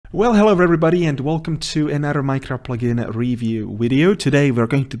Well, hello everybody and welcome to another Minecraft plugin review video. Today we're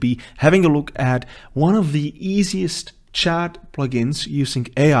going to be having a look at one of the easiest chat plugins using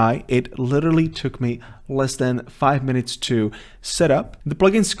AI. It literally took me less than 5 minutes to set up. The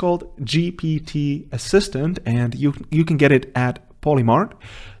plugin is called GPT Assistant and you can get it at Polymart.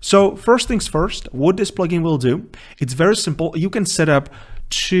 So first things first, what this plugin will do, it's very simple. You can set up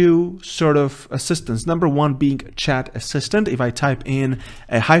two sort of assistants. Number one being chat assistant. If I type in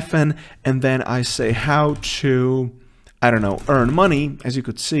a hyphen and then I say how to, I don't know, earn money, as you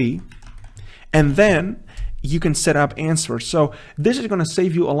could see, and then you can set up answers. So this is going to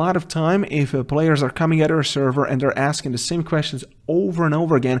save you a lot of time. If players are coming at our server and they're asking the same questions over and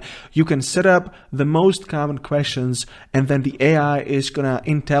over again, you can set up the most common questions and then the AI is going to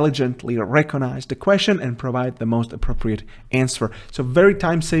intelligently recognize the question and provide the most appropriate answer. So very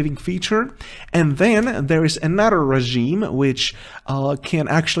time-saving feature. And then there is another regime which can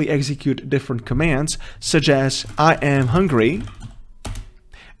actually execute different commands, such as I am hungry.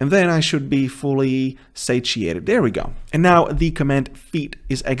 And then I should be fully satiated. There we go. And now the command feed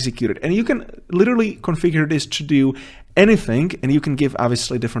is executed. And you can literally configure this to do anything. And you can give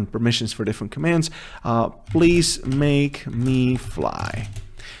obviously different permissions for different commands. Please make me fly.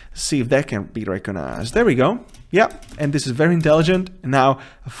 See if that can be recognized. There we go. Yeah. And this is very intelligent. And now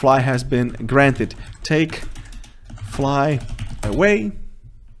a fly has been granted. Take fly away.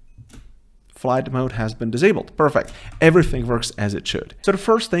 Flight mode has been disabled. Perfect. Everything works as it should. So the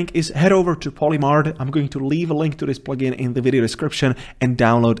first thing is head over to Polymart. I'm going to leave a link to this plugin in the video description and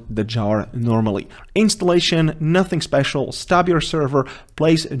download the jar normally. Installation, nothing special. Stop your server,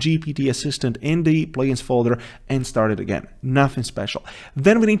 place GPT Assistant in the plugins folder and start it again. Nothing special.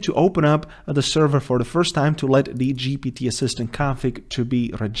 Then we need to open up the server for the first time to let the GPT Assistant config to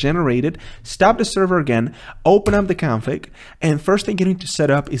be regenerated. Stop the server again, open up the config, and first thing you need to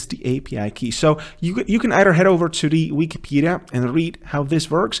set up is the API key. So you can either head over to the Wikipedia and read how this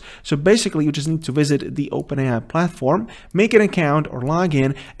works. So basically you just need to visit the OpenAI platform, make an account or log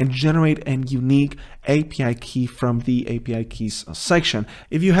in and generate a unique API key from the API keys section.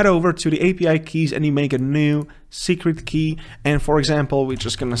 If you head over to the API keys and you make a new secret key, and for example, we're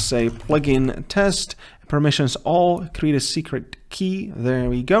just going to say plugin test, permissions all, create a secret key. There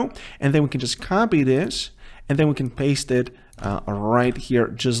we go. And then we can just copy this and then we can paste it right here,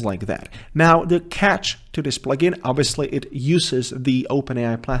 just like that. Now, the catch to this plugin, obviously it uses the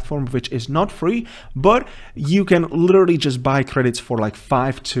OpenAI platform, which is not free, but you can literally just buy credits for like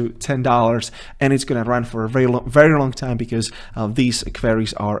 $5 to $10, and it's going to run for a very long time because these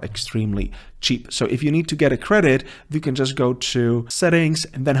queries are extremely cheap. So if you need to get a credit, you can just go to settings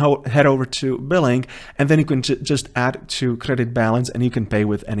and then head over to billing, and then you can just add to credit balance and you can pay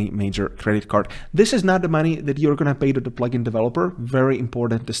with any major credit card. This is not the money that you're going to pay to the plugin developer. Very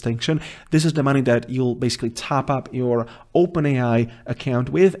important distinction. This is the money that you'll basically top up your OpenAI account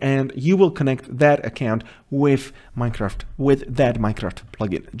with, and you will connect that account with that Minecraft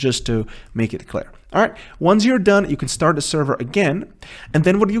plugin, just to make it clear. All right, once you're done, you can start the server again. And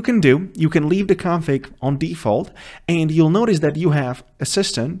then what you can do, you can leave the config on default, and you'll notice that you have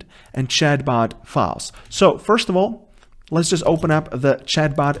assistant and chatbot files. So first of all, let's just open up the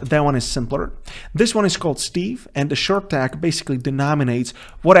chatbot. That one is simpler. This one is called Steve, and the short tag basically denominates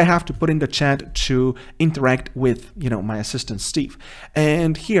what I have to put in the chat to interact with, my assistant Steve.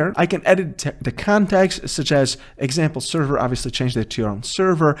 And here I can edit the context, such as example server, obviously change that to your own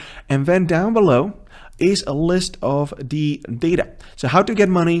server. And then down below is a list of the data. So how to get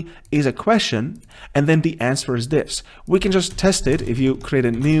money is a question, and then the answer is this. We can just test it if you create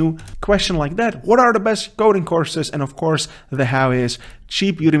a new question like that. What are the best coding courses? And of course, the how is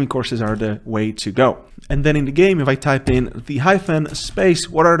cheap Udemy courses are the way to go. And then in the game, if I type in the hyphen space,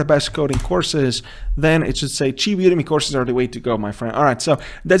 what are the best coding courses? Then it should say cheap Udemy courses are the way to go, my friend. All right, so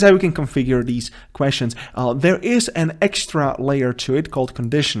that's how we can configure these questions. There is an extra layer to it called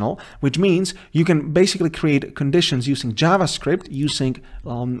conditional, which means you can basically create conditions using JavaScript, using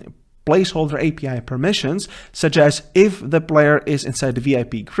PlaceholderAPI permissions, such as if the player is inside the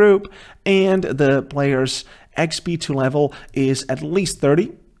VIP group and the player's XP2 level is at least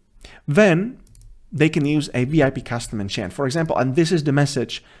 30, then they can use a VIP custom enchant, for example, and this is the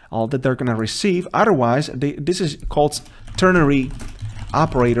message that they're going to receive. Otherwise, this is called ternary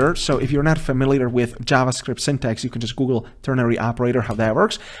operator. So if you're not familiar with JavaScript syntax, you can just Google ternary operator, how that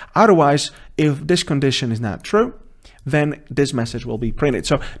works. Otherwise, if this condition is not true, then this message will be printed.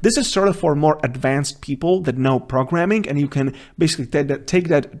 So this is sort of for more advanced people that know programming, and you can basically take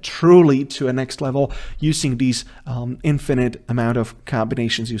that truly to a next level using these infinite amount of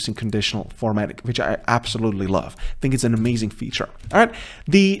combinations using conditional formatting, which I absolutely love. I think it's an amazing feature. All right,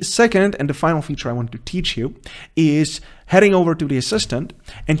 the second and the final feature I want to teach you is heading over to the assistant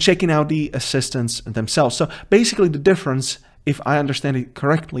and checking out the assistants themselves. So basically the difference, if I understand it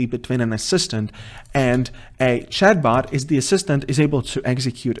correctly, between an assistant and a chatbot is the assistant is able to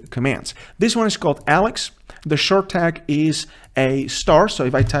execute commands. This one is called Alex. The short tag is a star. So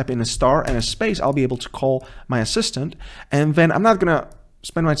if I type in a star and a space, I'll be able to call my assistant. And then I'm not going to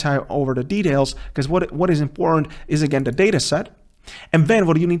spend my time over the details, because what is important is, again, the data set. And then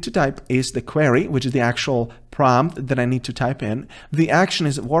what you need to type is the query, which is the actual prompt that I need to type in. The action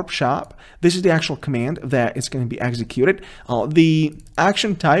is warp shop. This is the actual command that is going to be executed. The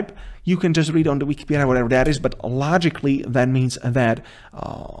action type, you can just read on the Wikipedia, whatever that is, but logically that means that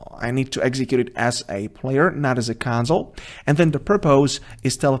I need to execute it as a player, not as a console. And then the purpose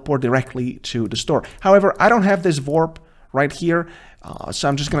is teleport directly to the store. However, I don't have this warp right here, so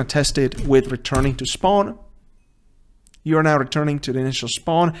I'm just going to test it with returning to spawn. You are now returning to the initial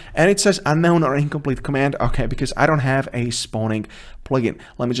spawn, and it says unknown or incomplete command. Okay, because I don't have a spawning plugin.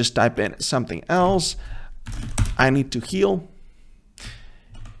 Let me just type in something else. I need to heal.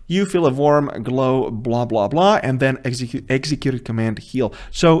 You feel a warm glow, blah, blah, blah, and then executed command heal.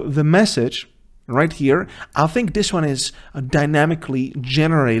 So the message right here, I think this one is dynamically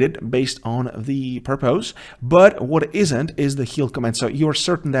generated based on the purpose, but what isn't is the heal command. So you're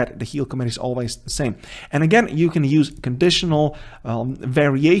certain that the heal command is always the same. And again, you can use conditional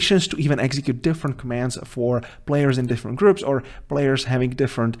variations to even execute different commands for players in different groups, or players having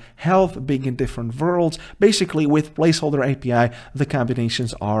different health, being in different worlds. Basically, with Placeholder API, the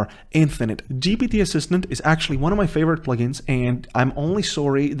combinations are infinite. GPT Assistant is actually one of my favorite plugins, and I'm only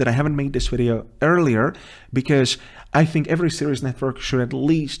sorry that I haven't made this video earlier, because I think every serious network should at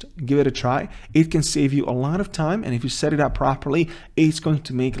least give it a try. It can save you a lot of time, and if you set it up properly, it's going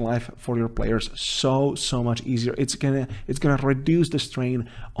to make life for your players so much easier. It's gonna reduce the strain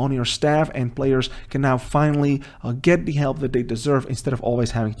on your staff, and players can now finally get the help that they deserve, instead of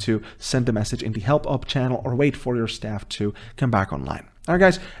always having to send a message in the help up channel or wait for your staff to come back online. All right,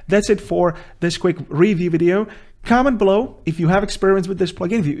 guys, that's it for this quick review video. Comment below if you have experience with this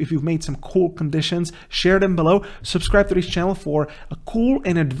plugin, if you've made some cool conditions, share them below. Subscribe to this channel for a cool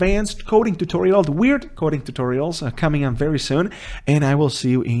and advanced coding tutorial, the weird coding tutorials coming up very soon, and I will see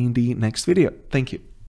you in the next video. Thank you.